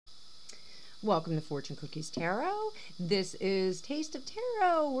Welcome to Fortune Cookies Tarot. This is Taste of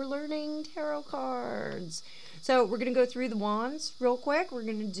Tarot. We're learning tarot cards. So we're going to go through the wands real quick. We're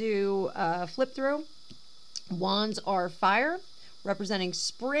going to do a flip through. Wands are fire, representing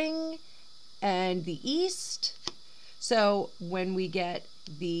spring and the east. So when we get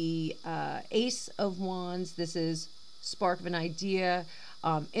the Ace of Wands, this is spark of an idea,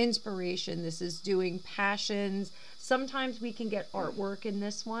 inspiration. This is doing passions. Sometimes we can get artwork in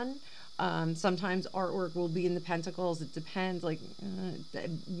this one. Sometimes artwork will be in the pentacles. It depends. Like,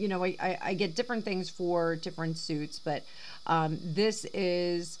 you know, I get different things for different suits, but this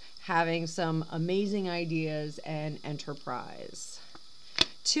is having some amazing ideas and enterprise.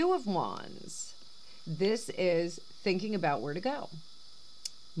 Two of Wands. This is thinking about where to go.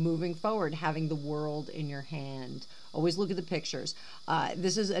 Moving forward, having the world in your hand. Always look at the pictures.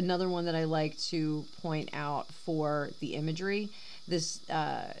 This is another one that I like to point out for the imagery. This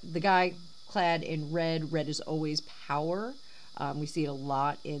the guy clad in red. Red is always power. We see it a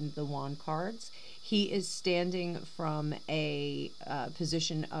lot in the wand cards. He is standing from a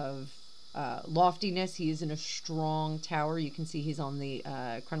position of loftiness. He is in a strong tower. You can see he's on the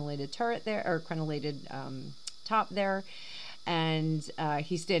crenellated turret there, or crenellated top there. And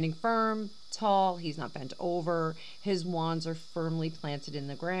he's standing firm, tall. He's not bent over. His wands are firmly planted in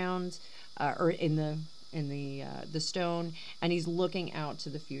the ground, or in the stone, and he's looking out to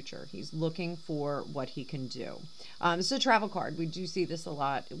the future. He's looking for what he can do. This is a travel card. We do see this a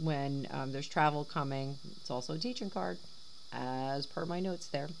lot when there's travel coming. It's also a teaching card, as per my notes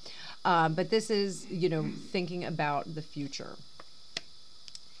there. But this is, you know, thinking about the future.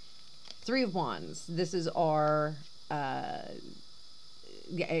 Three of Wands. This is our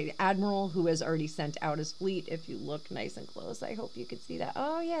admiral who has already sent out his fleet. If you look nice and close, I hope you can see that.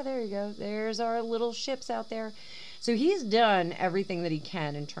 Oh yeah, there you go. There's our little ships out there. So he's done everything that he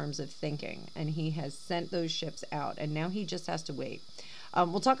can in terms of thinking, and he has sent those ships out, and now he just has to wait.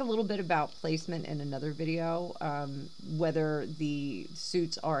 We'll talk a little bit about placement in another video, whether the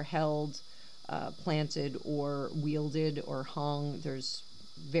suits are held, planted, or wielded, or hung. There's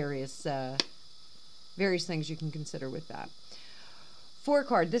various things you can consider with that. Four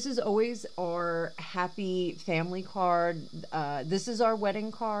card. This is always our happy family card. This is our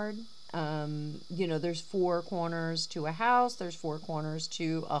wedding card. You know, there's four corners to a house. There's four corners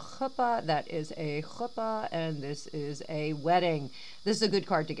to a chuppah. That is a chuppah, and this is a wedding. This is a good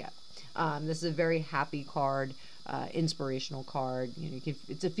card to get. This is a very happy card, inspirational card. You know,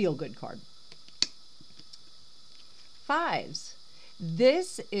 it's a feel-good card. Fives.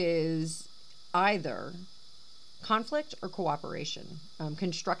 This is either conflict or cooperation,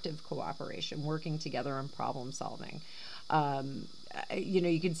 constructive cooperation, working together on problem solving. You know,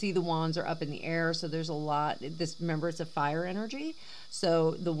 you can see the wands are up in the air, so there's a lot. Remember, it's a fire energy,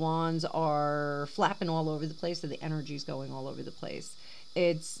 so the wands are flapping all over the place, so the energy's going all over the place.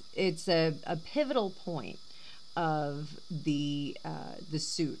 It's a pivotal point of the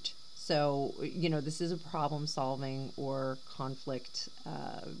suit. So, you know, this is a problem solving or conflict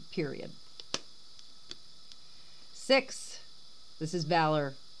period. Six, this is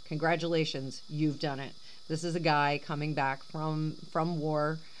valor. Congratulations, you've done it. This is a guy coming back from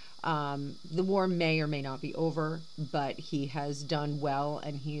war. The war may or may not be over, but he has done well,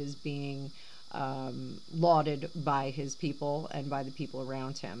 and he is being lauded by his people and by the people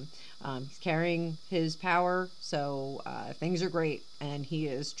around him. He's carrying his power, so things are great, and he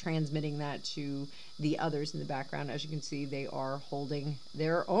is transmitting that to the others in the background. As you can see, they are holding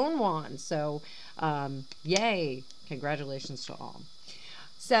their own wands, so yay, congratulations to all.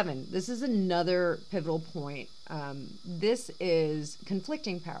 Seven, this is another pivotal point. This is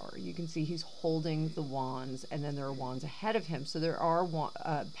conflicting power. You can see he's holding the wands, and then there are wands ahead of him, so there are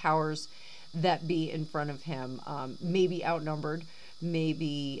powers that be in front of him, maybe outnumbered,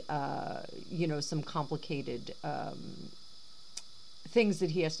 maybe, you know, some complicated things that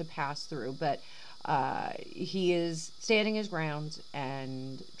he has to pass through, but he is standing his ground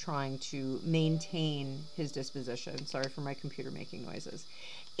and trying to maintain his disposition. Sorry for my computer making noises.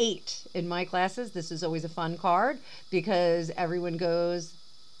 Eight, in my classes, this is always a fun card because everyone goes,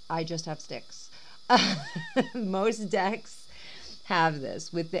 I just have sticks. Most decks have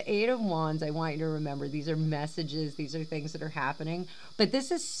this. With the Eight of Wands, I want you to remember these are messages, these are things that are happening, but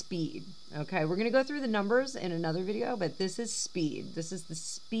this is speed. Okay, we're going to go through the numbers in another video, but this is speed. This is the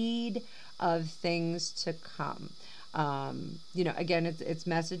speed of things to come. You know, again, it's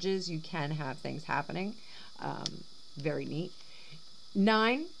messages. You can have things happening. Very neat.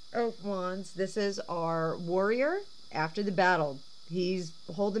 Nine of Wands. This is our warrior after the battle. He's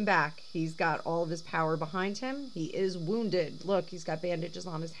holding back. He's got all of his power behind him. He is wounded. Look, he's got bandages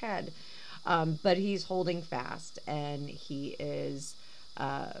on his head. But he's holding fast, and he is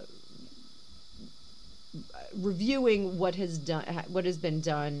reviewing what has been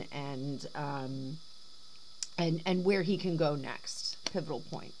done, and where he can go next. Pivotal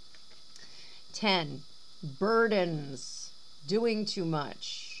point. 10, burdens, doing too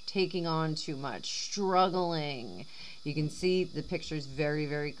much, taking on too much, struggling. You can see the picture is very,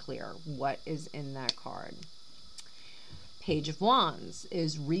 very clear what is in that card. Page of Wands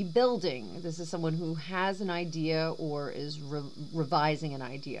is rebuilding. This is someone who has an idea or is revising an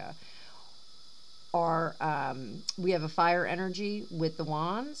idea. We have a fire energy with the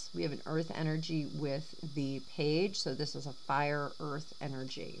wands. We have an earth energy with the page. So this is a fire earth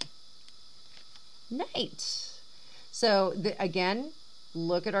energy. Knight. So again,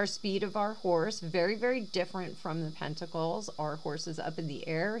 look at our speed of our horse. Very, very different from the pentacles. Our horse is up in the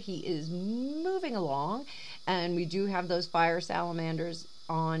air. He is moving along. And we do have those fire salamanders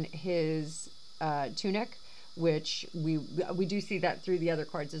on his tunic, which we do see that through the other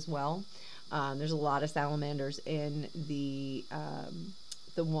cards as well. There's a lot of salamanders in the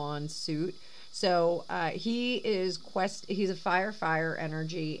wand suit. So he's a fire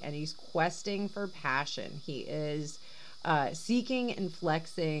energy, and he's questing for passion. He is seeking and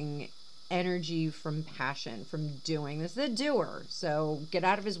flexing energy from passion, from doing. This is a doer, so get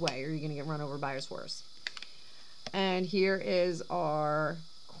out of his way or you're going to get run over by his horse. And here is our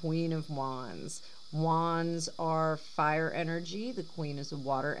Queen of Wands. Wands are fire energy. The Queen is a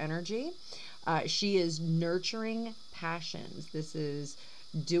water energy. She is nurturing passions. This is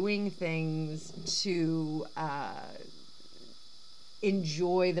doing things to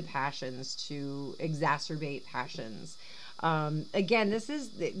enjoy the passions, to exacerbate passions. Again,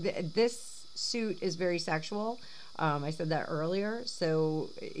 this suit is very sexual. I said that earlier. So,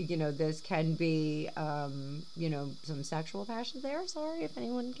 this can be, some sexual passions there. Sorry if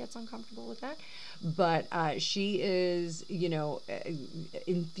anyone gets uncomfortable with that. But she is,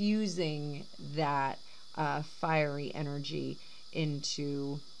 infusing that fiery energy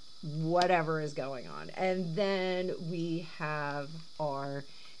into whatever is going on. And then we have our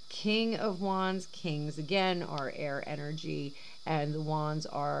King of Wands. Kings, again, are air energy, and the wands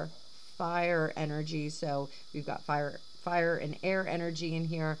are fire energy. So we've got fire and air energy in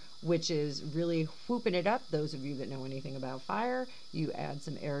here, which is really whooping it up. Those of you that know anything about fire, you add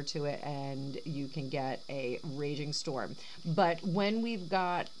some air to it and you can get a raging storm. But when we've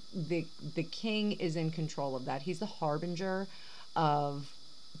got the king is in control of that. He's the harbinger of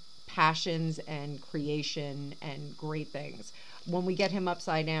passions and creation and great things. When we get him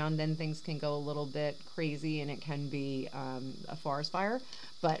upside down, then things can go a little bit crazy, and it can be a forest fire.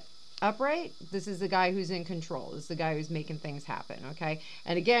 But upright, this is the guy who's in control. This is the guy who's making things happen, okay?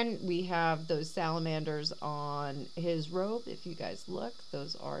 And again, we have those salamanders on his robe. If you guys look,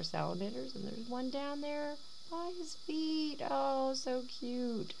 those are salamanders, and there's one down there by his feet. Oh, so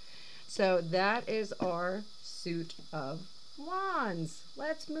cute. So that is our suit of wands.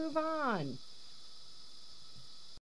 Let's move on.